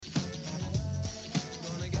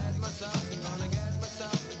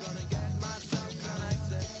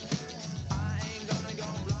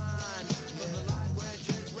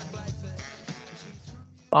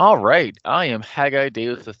All right, I am Haggai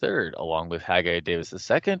Davis III, along with Haggai Davis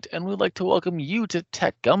II, and we'd like to welcome you to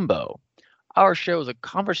Tech Gumbo. Our show is a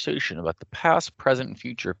conversation about the past, present, and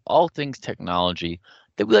future of all things technology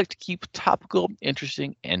that we like to keep topical,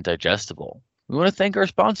 interesting, and digestible. We want to thank our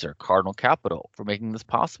sponsor, Cardinal Capital, for making this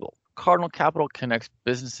possible. Cardinal Capital connects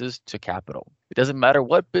businesses to capital. It doesn't matter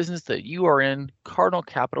what business that you are in, Cardinal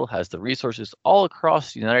Capital has the resources all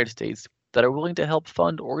across the United States that are willing to help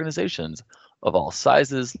fund organizations of all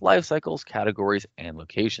sizes, life cycles, categories, and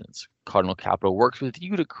locations. Cardinal Capital works with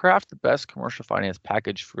you to craft the best commercial finance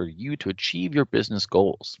package for you to achieve your business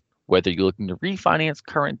goals. Whether you're looking to refinance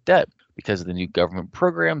current debt because of the new government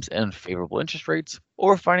programs and favorable interest rates,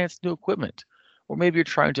 or finance new equipment, or maybe you're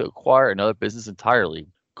trying to acquire another business entirely,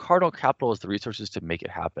 Cardinal Capital has the resources to make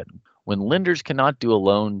it happen. When lenders cannot do a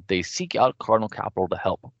loan, they seek out Cardinal Capital to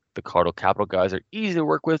help. The Cardinal Capital guys are easy to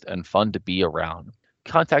work with and fun to be around.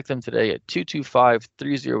 Contact them today at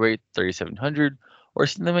 225-308-3700 or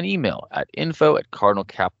send them an email at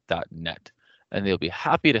info@cardinalcap.net, and they'll be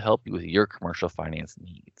happy to help you with your commercial finance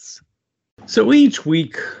needs. So each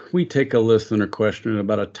week we take a listener question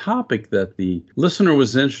about a topic that the listener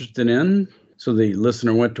was interested in. So the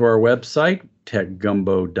listener went to our website,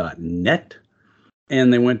 techgumbo.net,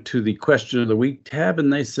 and they went to the question of the week tab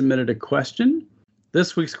and they submitted a question.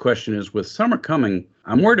 This week's question is, with summer coming,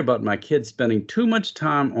 I'm worried about my kids spending too much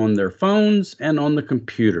time on their phones and on the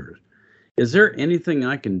computers. Is there anything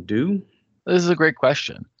I can do? This is a great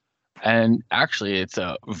question. And actually, it's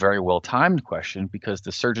a very well-timed question because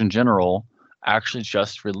the Surgeon General actually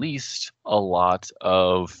just released a lot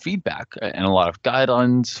of feedback and a lot of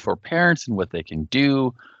guidelines for parents and what they can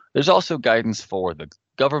do. There's also guidance for the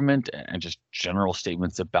government and just general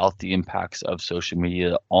statements about the impacts of social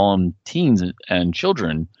media on teens and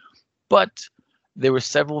children. But there were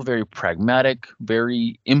several very pragmatic,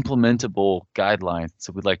 very implementable guidelines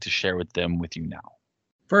that we'd like to share with you now.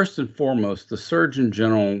 First and foremost, the Surgeon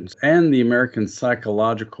General and the American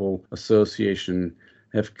Psychological Association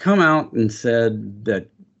have come out and said that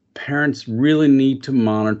parents really need to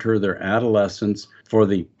monitor their adolescents for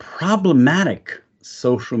the problematic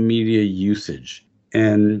social media usage.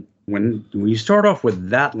 And when you start off with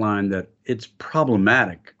that line that it's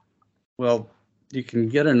problematic, well, you can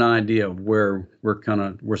get an idea of where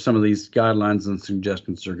some of these guidelines and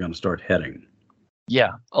suggestions are going to start heading.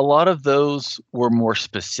 Yeah, a lot of those were more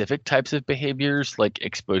specific types of behaviors like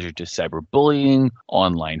exposure to cyberbullying,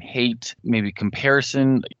 online hate, maybe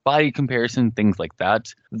comparison, body comparison, things like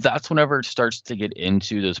that. That's whenever it starts to get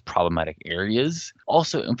into those problematic areas.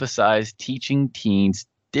 Also emphasize teaching teens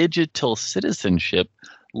digital citizenship,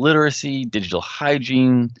 literacy, digital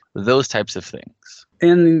hygiene, those types of things.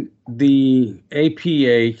 And the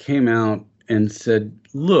APA came out and said,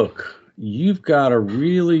 look, you've got to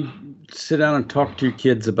really sit down and talk to your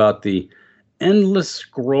kids about the endless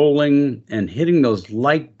scrolling and hitting those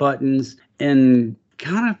like buttons and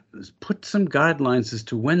kind of put some guidelines as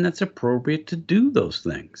to when that's appropriate to do those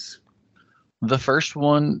things. The first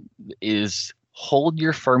one is hold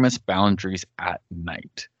your firmest boundaries at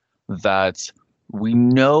night. That we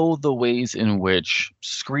know the ways in which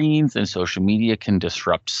screens and social media can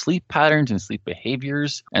disrupt sleep patterns and sleep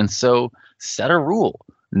behaviors. And so set a rule.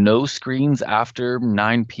 No screens after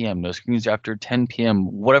 9 p.m., no screens after 10 p.m.,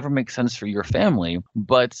 whatever makes sense for your family.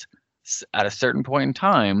 But at a certain point in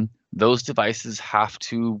time, those devices have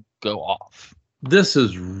to go off. This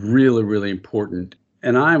is really, really important.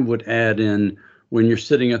 And I would add in, when you're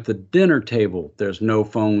sitting at the dinner table, there's no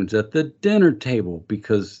phones at the dinner table,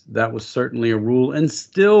 because that was certainly a rule and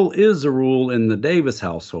still is a rule in the Davis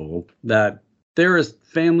household, that there is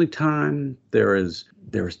family time, there is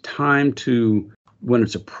time to when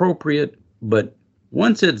it's appropriate, but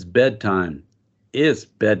once it's bedtime, it's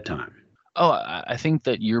bedtime. Oh, I think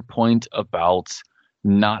that your point about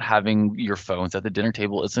not having your phones at the dinner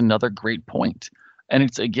table is another great point. And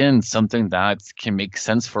it's, again, something that can make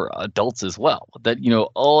sense for adults as well. That,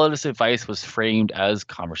 all of this advice was framed as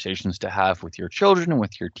conversations to have with your children and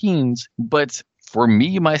with your teens. But for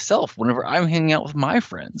me, myself, whenever I'm hanging out with my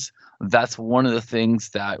friends, that's one of the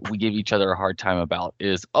things that we give each other a hard time about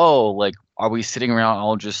is, are we sitting around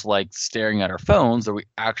all just staring at our phones? Or are we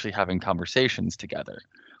actually having conversations together?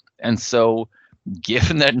 And so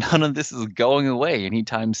given that none of this is going away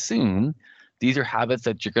anytime soon, these are habits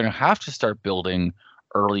that you're going to have to start building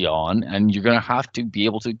early on, and you're going to have to be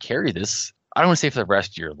able to carry this. I don't want to say for the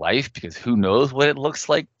rest of your life, because who knows what it looks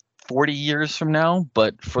like 40 years from now,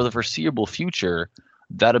 but for the foreseeable future,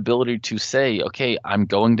 that ability to say, okay, I'm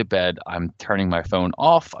going to bed, I'm turning my phone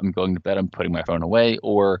off, I'm going to bed, I'm putting my phone away,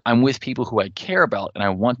 or I'm with people who I care about and I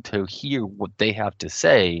want to hear what they have to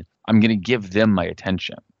say. I'm going to give them my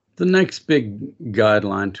attention. The next big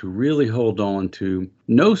guideline to really hold on to: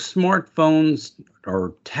 no smartphones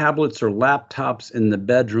or tablets or laptops in the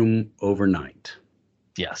bedroom overnight.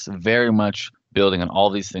 Yes, very much building on all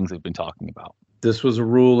these things we've been talking about. This was a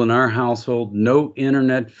rule in our household: no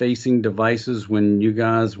internet facing devices when you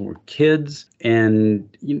guys were kids.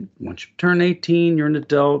 And once you turn 18, you're an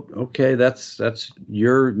adult. Okay, that's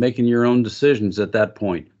you're making your own decisions at that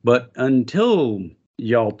point. But until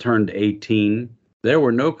y'all turned 18, there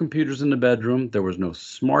were no computers in the bedroom. There was no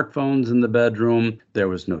smartphones in the bedroom. There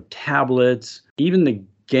was no tablets. Even the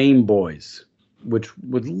Game Boys, which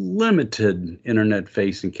with limited internet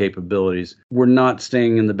facing capabilities, were not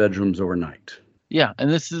staying in the bedrooms overnight. Yeah,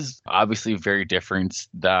 and this is obviously very different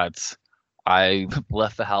that I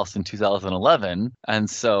left the house in 2011. And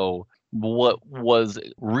so what was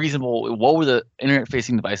reasonable, what were the internet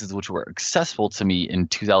facing devices which were accessible to me in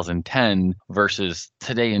 2010 versus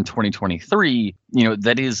today in 2023?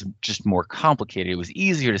 That is just more complicated. It was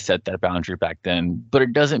easier to set that boundary back then, but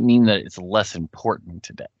it doesn't mean that it's less important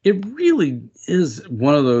today. It really is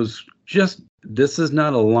one of those, this is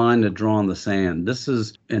not a line to draw in the sand. This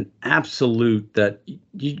is an absolute that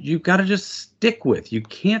you've got to just stick with. You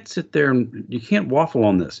can't sit there and you can't waffle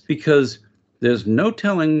on this, because there's no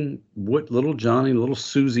telling what little Johnny, little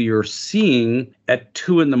Susie are seeing at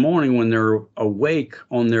 2 a.m. when they're awake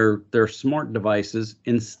on their smart devices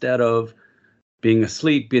instead of being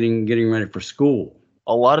asleep, getting ready for school.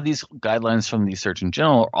 A lot of these guidelines from the Surgeon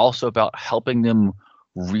General are also about helping them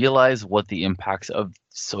realize what the impacts of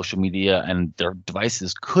social media and their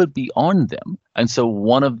devices could be on them. And so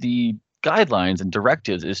one of the guidelines and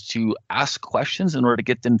directives is to ask questions in order to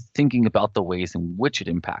get them thinking about the ways in which it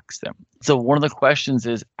impacts them. So one of the questions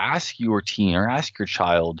is, ask your teen or ask your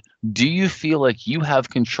child, do you feel like you have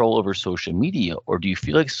control over social media, or do you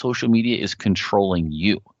feel like social media is controlling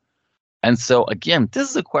you? And so again, this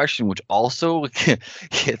is a question which also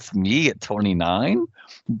hits me at 29,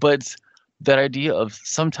 but that idea of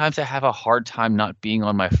sometimes I have a hard time not being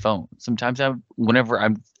on my phone. Sometimes whenever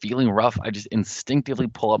I'm feeling rough, I just instinctively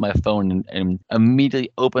pull up my phone and immediately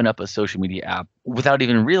open up a social media app without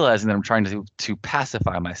even realizing that I'm trying to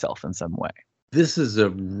pacify myself in some way. This is a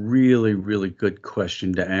really, really good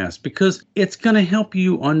question to ask, because it's going to help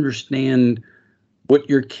you understand what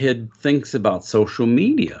your kid thinks about social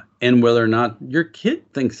media and whether or not your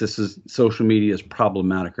kid thinks social media is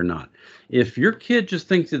problematic or not. If your kid just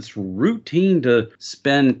thinks it's routine to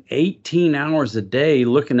spend 18 hours a day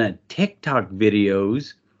looking at TikTok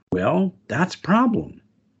videos, well, that's a problem.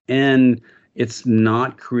 And it's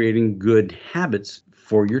not creating good habits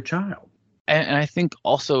for your child. And I think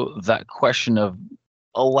also that question of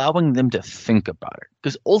allowing them to think about it,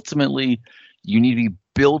 because ultimately you need to be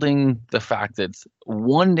building the fact that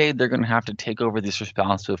one day they're going to have to take over this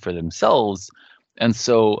responsibility for themselves. And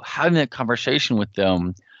so having that conversation with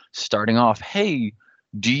them, starting off, hey,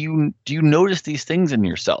 do you notice these things in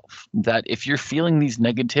yourself? That if you're feeling these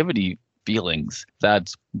negativity feelings,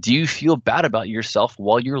 that do you feel bad about yourself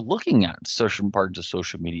while you're looking at certain parts of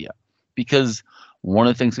social media? Because one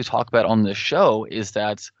of the things we talk about on this show is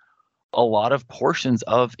that a lot of portions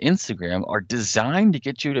of Instagram are designed to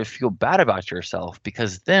get you to feel bad about yourself,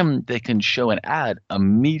 because then they can show an ad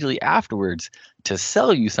immediately afterwards to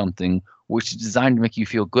sell you something which is designed to make you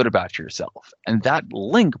feel good about yourself. And that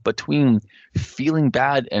link between feeling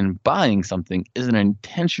bad and buying something is an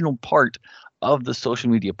intentional part of the social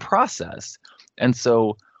media process. And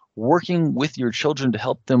so working with your children to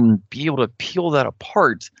help them be able to peel that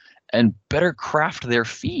apart and better craft their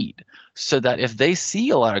feed, so that if they see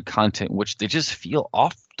a lot of content which they just feel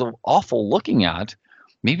awful looking at,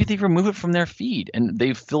 maybe they remove it from their feed and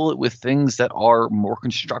they fill it with things that are more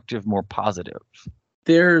constructive, more positive.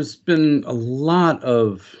 There's been a lot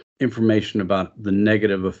of information about the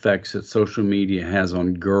negative effects that social media has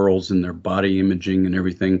on girls and their body imaging and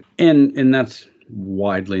everything, and that's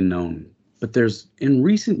widely known. But there's in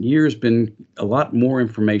recent years been a lot more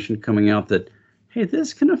information coming out that, hey,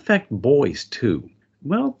 this can affect boys too.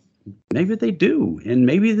 Well, maybe they do, and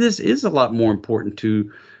maybe this is a lot more important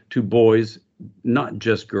to boys, not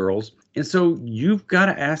just girls. And so you've got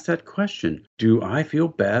to ask that question. Do I feel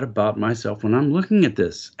bad about myself when I'm looking at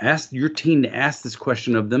this? Ask your teen to ask this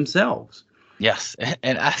question of themselves. Yes,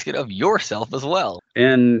 and ask it of yourself as well.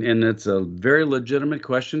 And it's a very legitimate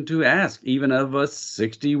question to ask, even of a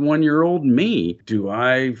 61-year-old me. Do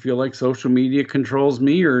I feel like social media controls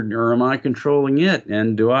me, or am I controlling it?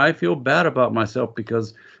 And do I feel bad about myself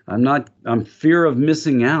because I'm fear of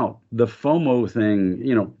missing out? The FOMO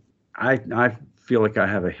thing, I feel like I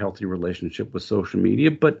have a healthy relationship with social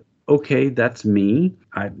media, but okay, that's me.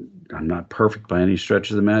 I'm not perfect by any stretch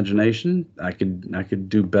of the imagination. I could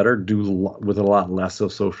do better, with a lot less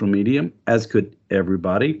of social media, as could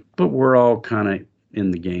everybody. But we're all kind of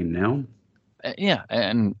in the game now. Yeah,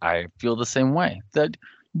 and I feel the same way. That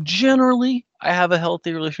generally I have a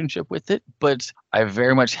healthy relationship with it, but I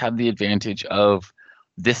very much have the advantage of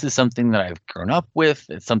this is something that I've grown up with.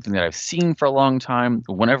 It's something that I've seen for a long time.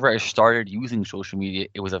 Whenever I started using social media,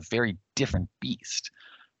 it was a very different beast.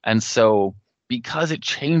 And so, because it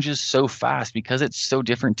changes so fast, because it's so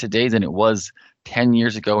different today than it was 10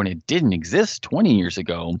 years ago and it didn't exist 20 years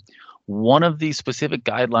ago, one of the specific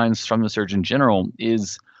guidelines from the Surgeon General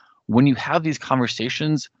is when you have these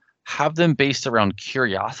conversations, have them based around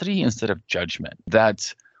curiosity instead of judgment.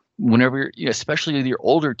 That whenever especially with your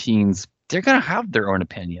older teens, they're going to have their own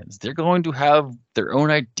opinions. They're going to have their own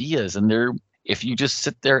ideas. And if you just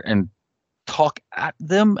sit there and talk at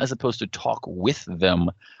them as opposed to talk with them,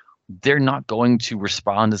 they're not going to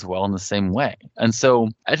respond as well in the same way. And so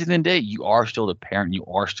at the end of the day, you are still the parent, you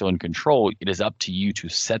are still in control. It is up to you to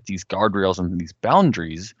set these guardrails and these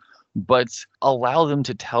boundaries, but allow them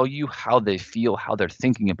to tell you how they feel, how they're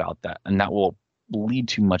thinking about that. And that will lead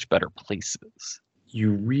to much better places.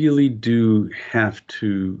 You really do have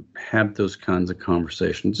to have those kinds of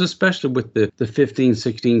conversations, especially with the 15,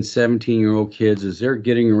 16, 17-year-old kids as they're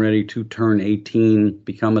getting ready to turn 18,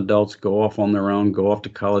 become adults, go off on their own, go off to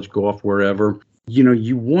college, go off wherever.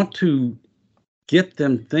 You want to get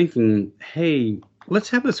them thinking, hey, let's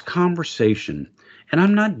have this conversation. And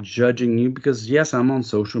I'm not judging you because, yes, I'm on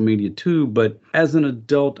social media too, but as an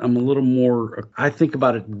adult, I'm a little more, I think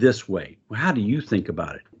about it this way. Well, how do you think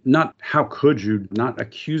about it? Not how could you, not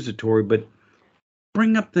accusatory, but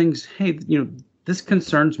bring up things. Hey, this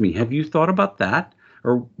concerns me. Have you thought about that?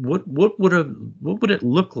 Or what would it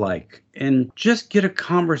look like? And just get a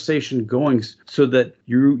conversation going so that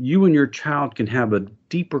you and your child can have a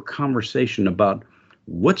deeper conversation about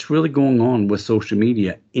what's really going on with social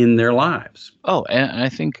media in their lives. Oh, and I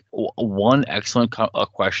think one excellent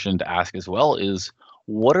question to ask as well is,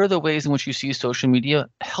 what are the ways in which you see social media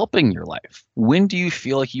helping your life? When do you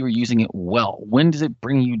feel like you are using it well? When does it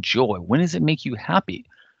bring you joy? When does it make you happy?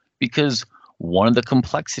 Because one of the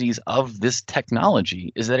complexities of this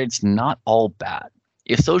technology is that it's not all bad.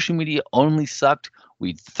 If social media only sucked,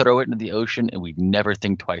 we'd throw it into the ocean and we'd never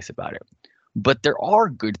think twice about it. But there are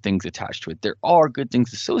good things attached to it. There are good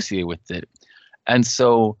things associated with it. And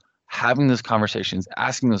so having those conversations,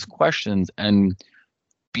 asking those questions, and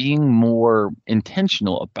being more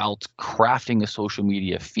intentional about crafting a social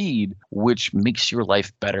media feed, which makes your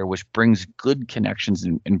life better, which brings good connections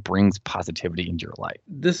and brings positivity into your life.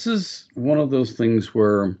 This is one of those things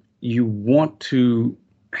where you want to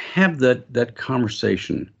have that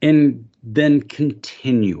conversation and then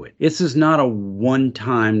continue it. This is not a one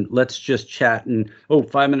time, let's just chat and,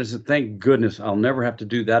 5 minutes and thank goodness I'll never have to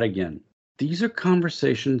do that again. These are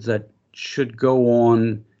conversations that should go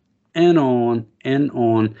on and on and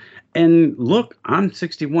on. And look, I'm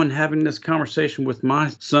 61 having this conversation with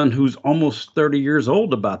my son who's almost 30 years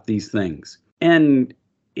old about these things. And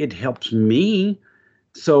it helps me.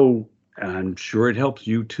 So I'm sure it helps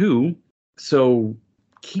you too. So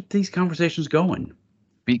keep these conversations going.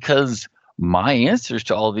 Because my answers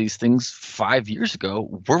to all these things 5 years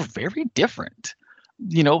ago were very different.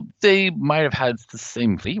 They might have had the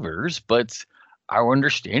same flavors, but our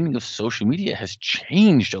understanding of social media has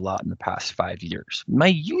changed a lot in the past 5 years. My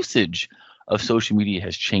usage of social media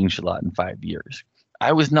has changed a lot in 5 years.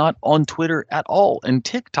 I was not on Twitter at all, and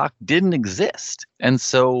TikTok didn't exist. And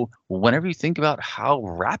so whenever you think about how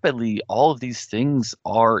rapidly all of these things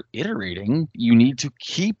are iterating, you need to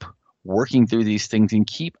keep working through these things and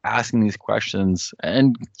keep asking these questions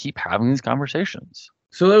and keep having these conversations.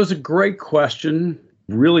 So that was a great question.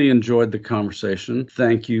 Really enjoyed the conversation.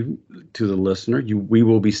 Thank you to the listener. We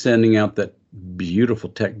will be sending out that beautiful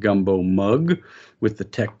Tech Gumbo mug with the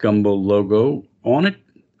Tech Gumbo logo on it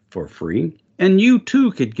for free. And you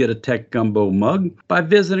too could get a Tech Gumbo mug by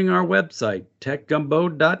visiting our website,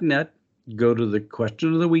 techgumbo.net. Go to the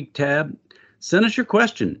Question of the Week tab. Send us your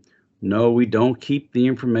question. No, we don't keep the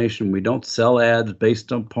information. We don't sell ads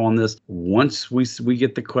based upon this. Once we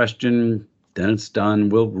get the question, then it's done.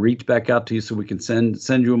 We'll reach back out to you so we can send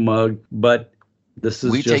you a mug. But this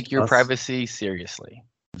is we just take your us. Privacy seriously.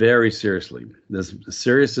 Very seriously. As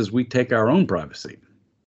serious as we take our own privacy.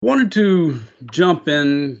 Wanted to jump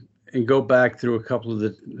in and go back through a couple of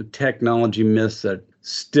the technology myths that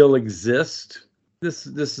still exist. This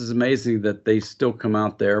is amazing that they still come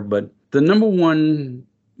out there. But the number one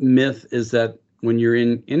myth is that when you're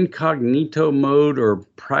in incognito mode or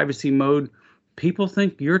privacy mode, People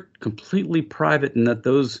think you're completely private and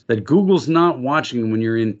that Google's not watching when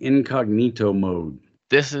you're in incognito mode.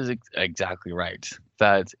 This is exactly right.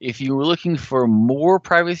 That if you were looking for more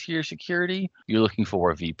privacy or security, you're looking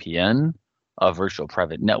for a VPN, a virtual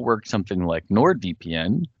private network, something like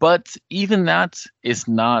NordVPN. But even that is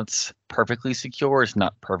not perfectly secure. It's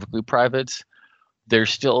not perfectly private. There's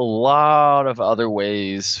still a lot of other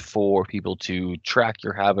ways for people to track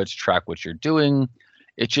your habits, track what you're doing.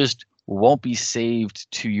 It just won't be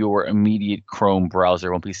saved to your immediate Chrome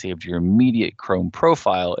browser, won't be saved to your immediate Chrome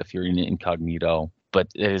profile if you're in incognito, but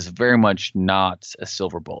it is very much not a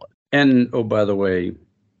silver bullet. And oh, by the way,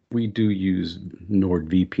 we do use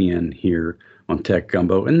NordVPN here on Tech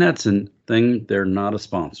Gumbo, and that's a thing. They're not a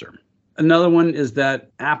sponsor. Another one is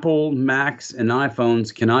that Apple Macs and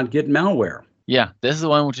iPhones cannot get malware. Yeah, this is the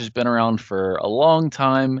one which has been around for a long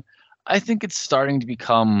time. I think it's starting to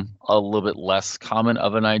become a little bit less common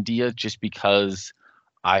of an idea just because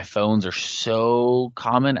iPhones are so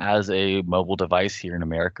common as a mobile device here in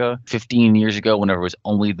America. 15 years ago, whenever it was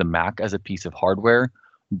only the Mac as a piece of hardware,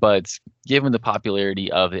 but given the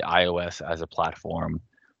popularity of the iOS as a platform,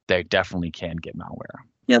 they definitely can get malware.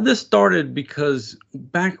 Yeah, this started because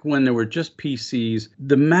back when there were just PCs,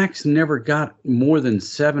 the Macs never got more than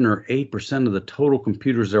 7 or 8% of the total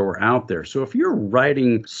computers that were out there. So if you're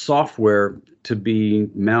writing software to be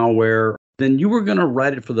malware, then you were going to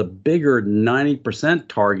write it for the bigger 90%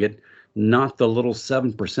 target, not the little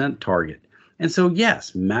 7% target. And so,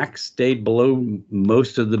 yes, Macs stayed below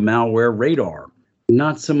most of the malware radar.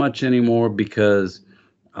 Not so much anymore because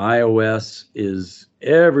iOS is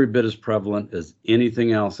every bit as prevalent as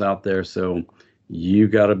anything else out there. So you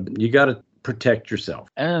gotta protect yourself.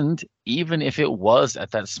 And even if it was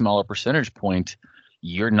at that smaller percentage point,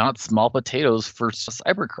 you're not small potatoes for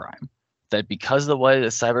cybercrime. That because of the way that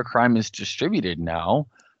cybercrime is distributed now,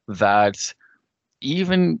 that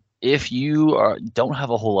even if you don't have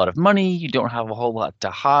a whole lot of money, you don't have a whole lot to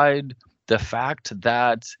hide, the fact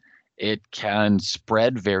that it can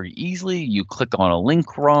spread very easily. You click on a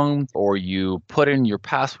link wrong, or you put in your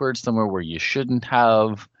password somewhere where you shouldn't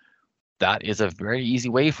have. That is a very easy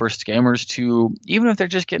way for scammers to, even if they're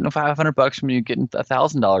just getting $500 from you, getting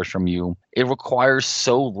 $1,000 from you, it requires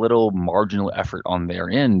so little marginal effort on their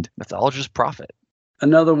end. That's all just profit.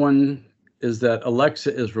 Another one is that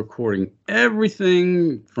Alexa is recording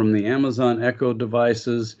everything from the Amazon Echo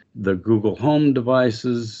devices, the Google Home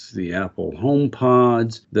devices, the Apple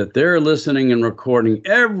HomePods, that they're listening and recording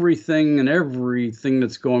everything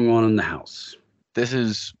that's going on in the house. This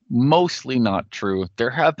is mostly not true. There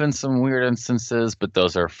have been some weird instances, but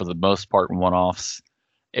those are for the most part one-offs.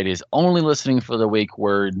 It is only listening for the wake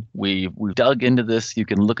word. We've dug into this. You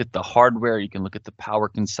can look at the hardware. You can look at the power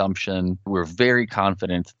consumption. We're very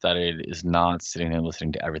confident that it is not sitting there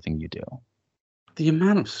listening to everything you do. The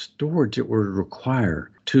amount of storage it would require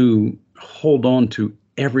to hold on to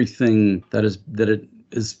everything that it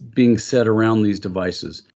is being said around these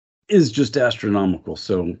devices is just astronomical.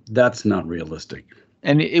 So that's not realistic.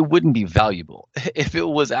 And it wouldn't be valuable. If it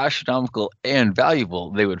was astronomical and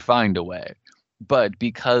valuable, they would find a way. But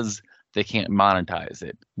because they can't monetize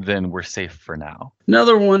it, then we're safe for now.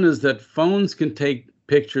 Another one is that phones can take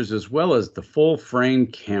pictures as well as the full frame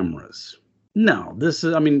cameras. No,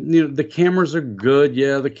 the cameras are good.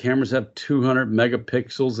 Yeah, the cameras have 200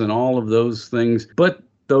 megapixels and all of those things. But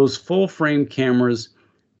those full frame cameras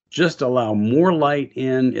just allow more light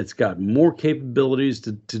in. It's got more capabilities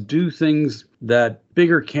to do things that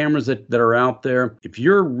bigger cameras that are out there. If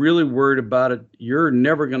you're really worried about it, you're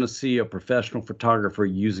never going to see a professional photographer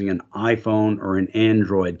using an iPhone or an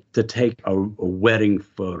Android to take a wedding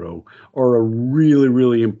photo or a really,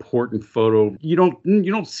 really important photo. You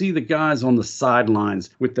don't see the guys on the sidelines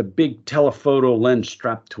with the big telephoto lens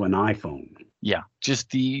strapped to an iPhone. Yeah,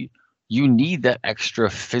 you need that extra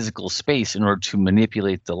physical space in order to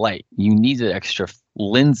manipulate the light. You need the extra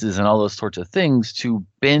lenses and all those sorts of things to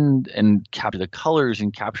bend and capture the colors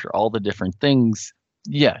and capture all the different things.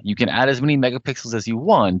 Yeah, you can add as many megapixels as you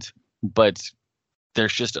want, but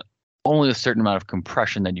there's just only a certain amount of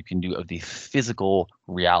compression that you can do of the physical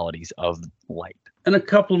realities of light. And a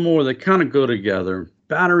couple more that kind of go together.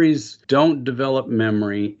 Batteries don't develop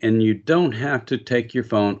memory, and you don't have to take your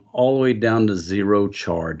phone all the way down to zero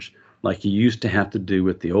charge like you used to have to do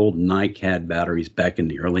with the old NiCad batteries back in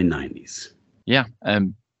the early 90s. Yeah,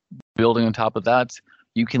 and building on top of that,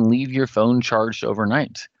 you can leave your phone charged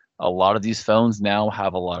overnight. A lot of these phones now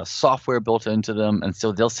have a lot of software built into them, and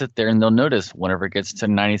so they'll sit there and they'll notice whenever it gets to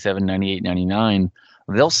 97, 98, 99,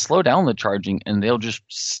 they'll slow down the charging and they'll just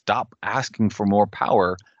stop asking for more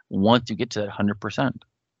power once you get to that 100%.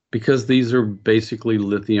 because these are basically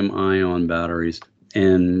lithium ion batteries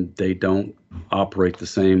and they don't operate the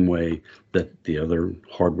same way that the other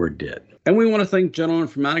hardware did. And we want to thank General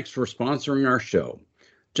Informatics for sponsoring our show.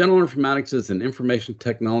 General Informatics is an information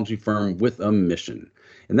technology firm with a mission,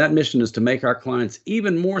 and that mission is to make our clients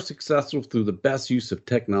even more successful through the best use of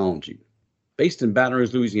technology. Based in Baton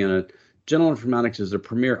Rouge, Louisiana, General Informatics is a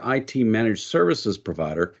premier IT managed services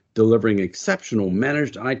provider delivering exceptional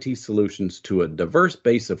managed IT solutions to a diverse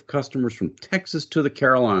base of customers from Texas to the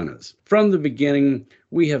Carolinas. From the beginning,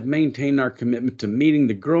 we have maintained our commitment to meeting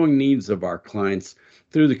the growing needs of our clients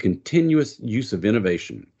through the continuous use of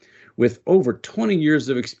innovation. With over 20 years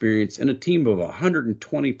of experience and a team of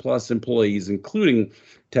 120 plus employees, including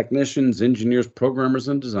technicians, engineers, programmers,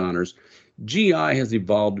 and designers, GI has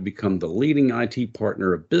evolved to become the leading IT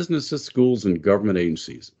partner of businesses, schools, and government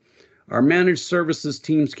agencies. Our managed services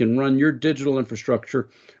teams can run your digital infrastructure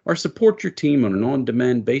or support your team on an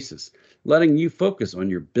on-demand basis, letting you focus on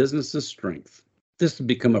your business's strength. This has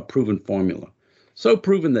become a proven formula, so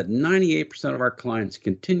proven that 98% of our clients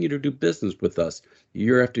continue to do business with us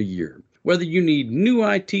year after year. Whether you need new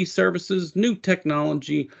IT services, new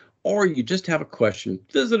technology, or you just have a question,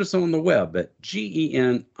 visit us on the web at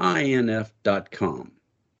geninf.com.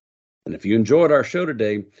 And if you enjoyed our show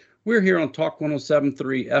today, we're here on Talk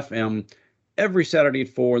 107.3 FM every Saturday at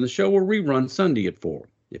 4, and the show will rerun Sunday at 4.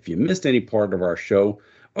 If you missed any part of our show,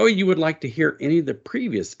 or you would like to hear any of the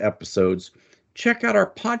previous episodes, check out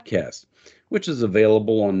our podcast, which is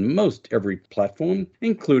available on most every platform,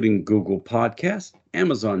 including Google Podcasts,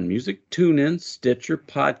 Amazon Music, TuneIn, Stitcher,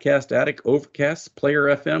 Podcast Addict, Overcast, Player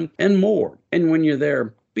FM, and more. And when you're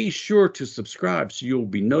there, be sure to subscribe so you'll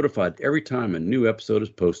be notified every time a new episode is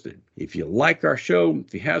posted. If you like our show,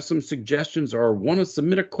 if you have some suggestions or want to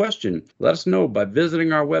submit a question, let us know by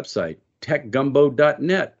visiting our website,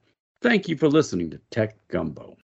 techgumbo.net. Thank you for listening to Tech Gumbo.